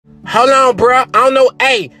Hold on, bruh. I don't know.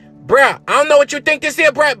 Hey, bruh, I don't know what you think this is,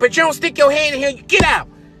 bruh, but you don't stick your head in here. You get out.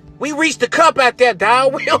 We reached the cup out there,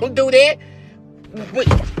 dog. We don't do that.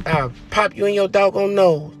 Pop you in your doggone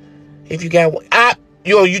nose. If you got one.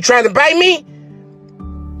 You trying to bite me?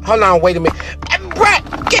 Hold on, wait a minute.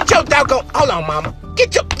 Bruh, get your doggone. Hold on, mama.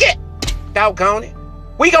 Get. Doggone it.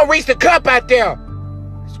 We gonna reach the cup out there.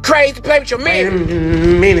 It's crazy to play with your man. Wait a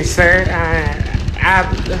minute, sir.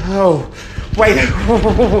 Wait.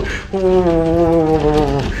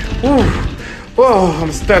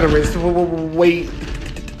 I'm stuttering. Wait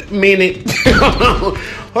a minute.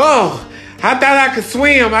 I thought I could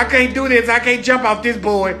swim. I can't do this. I can't jump off this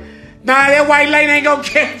board. Nah, that white lady ain't gonna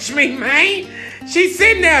catch me, man. She's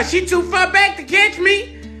sitting there. She too far back to catch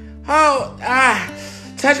me.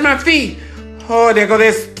 Touch my feet. Oh, there go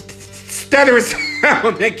this stuttering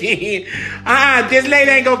sound again. This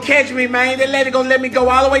lady ain't gonna catch me, man. That lady gonna let me go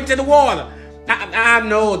all the way to the water.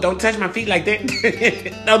 No, don't touch my feet like that.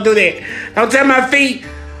 Don't do that. Don't touch my feet.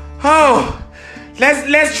 Oh,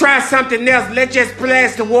 let's try something else. Let's just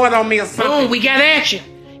splash the water on me or something. Boom, we got action.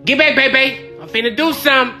 Get back, baby. I'm finna do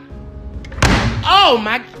something. Oh,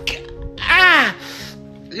 my God.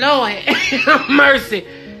 Lord, mercy.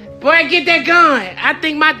 Boy, get that gun. I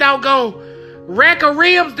think my doggone rack of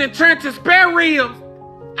ribs then turned to spare ribs.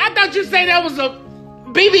 I thought you said that was a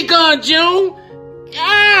BB gun, June.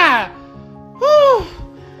 Whew.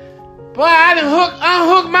 Boy, I done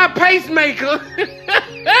unhooked my pacemaker.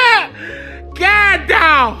 God,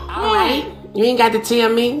 dog. All right. You ain't got to tell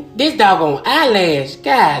me. This doggone eyelash.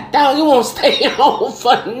 God, dog, you won't stay home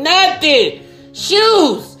for nothing.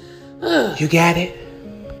 Shoes. You got it?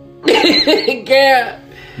 Girl.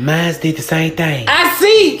 Mine did the same thing. I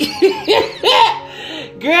see.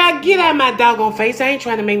 Girl, get out of my doggone face. I ain't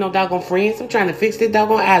trying to make no doggone friends. I'm trying to fix this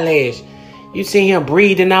doggone eyelash. You see him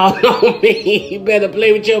breathing all on me. You better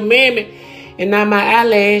play with your mammy and not my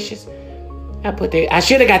eyelashes. I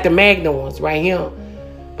should have got the Magnum ones right here.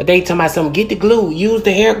 But they talking about something. Get the glue. Use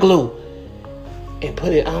the hair glue. And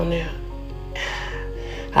put it on there.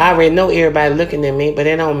 I already know everybody looking at me, but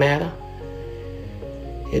it don't matter.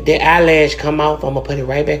 If that eyelash come off, I'm going to put it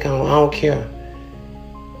right back on. I don't care.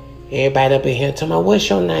 Everybody up in here talking about, what's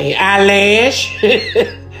your name? Eyelash.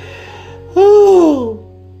 Ooh.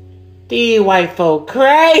 These white folk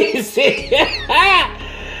crazy.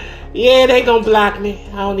 Yeah, they gonna block me.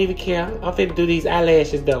 I don't even care. I'm finna do these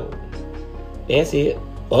eyelashes though. That's it.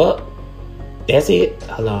 That's it.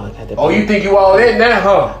 Hold on, I got that. Oh, you think you all that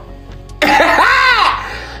now,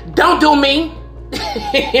 huh? Don't do me.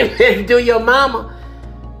 Do your mama.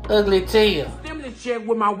 Ugly tail. Stimulus check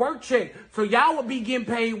with my work check. So y'all will be getting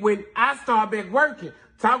paid when I start back working.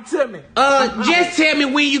 Talk to me. Just tell me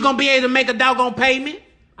when you gonna be able to make a doggone payment.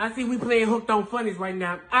 I see we playing Hooked on Funnies right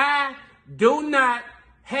now. I do not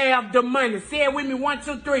have the money. Say it with me, 1,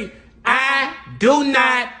 2, 3. I do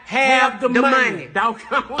not have the money.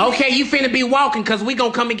 Okay, you finna be walking because we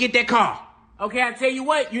gonna come and get that car. Okay, I tell you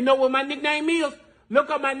what. You know what my nickname is? Look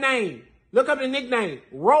up my name. Look up the nickname.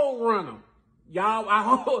 Road Runner. Y'all, I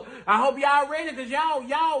hope y'all ready because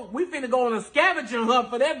y'all, we finna go on a scavenger hunt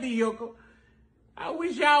for that vehicle. I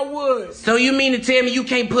wish y'all would. So you mean to tell me you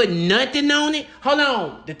can't put nothing on it? Hold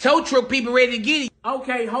on. The tow truck people ready to get it.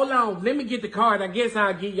 Okay, hold on. Let me get the card. I guess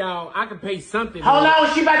I'll get y'all. I can pay something. Hold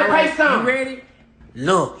on. She about to pay something. You ready?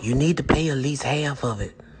 Look, you need to pay at least half of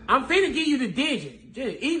it. I'm finna give you the digit.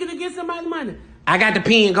 Just eager to get somebody money. I got the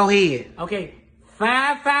pen. Go ahead. Okay.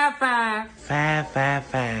 555.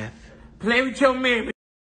 555. Play with your man.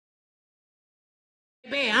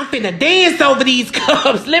 Man, I'm finna dance over these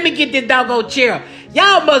cups. Let me get this doggone chair.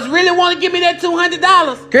 Y'all must really want to give me that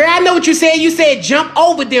 $200. Girl, I know what you said. You said jump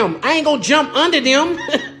over them. I ain't gonna jump under them.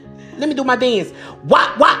 Let me do my dance.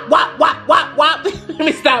 Wop, wop, wop, wop, wop, wop. Let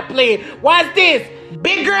me stop playing. Watch this.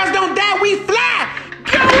 Big girls don't die, we fly.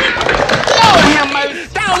 Go. Lord have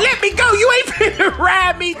mercy. Dog, let me go. You ain't finna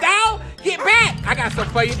ride me, dog. Get back. I got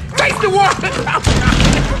something for you. Face the water.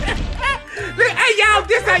 Look, hey, y'all,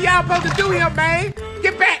 this how y'all supposed to do here, man.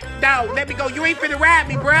 Get back, dog. Let me go. You ain't finna ride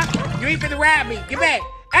me, bruh. You ain't finna ride me. Get back.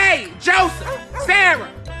 Hey, Joseph, Sarah,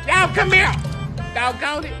 y'all come here.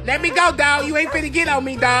 Doggone it. Let me go, dog. You ain't finna get on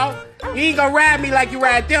me, dog. You ain't gonna ride me like you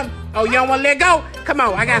ride them. Oh, you don't wanna let go? Come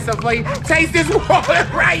on, I got something for you. Taste this water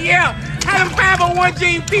right here. How them 501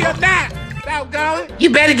 G's feel now? Doggone it. You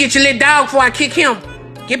better get your little dog before I kick him.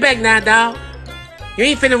 Get back now, dog. You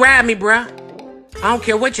ain't finna ride me, bruh. I don't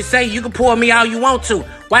care what you say. You can pull me all you want to.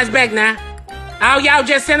 Watch back now. All y'all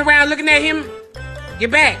just sitting around looking at him.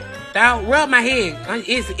 Get back, dog. Rub my head.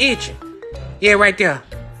 It's itching. Yeah, right there.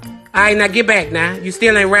 All right, now get back now. You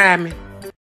still ain't riding me.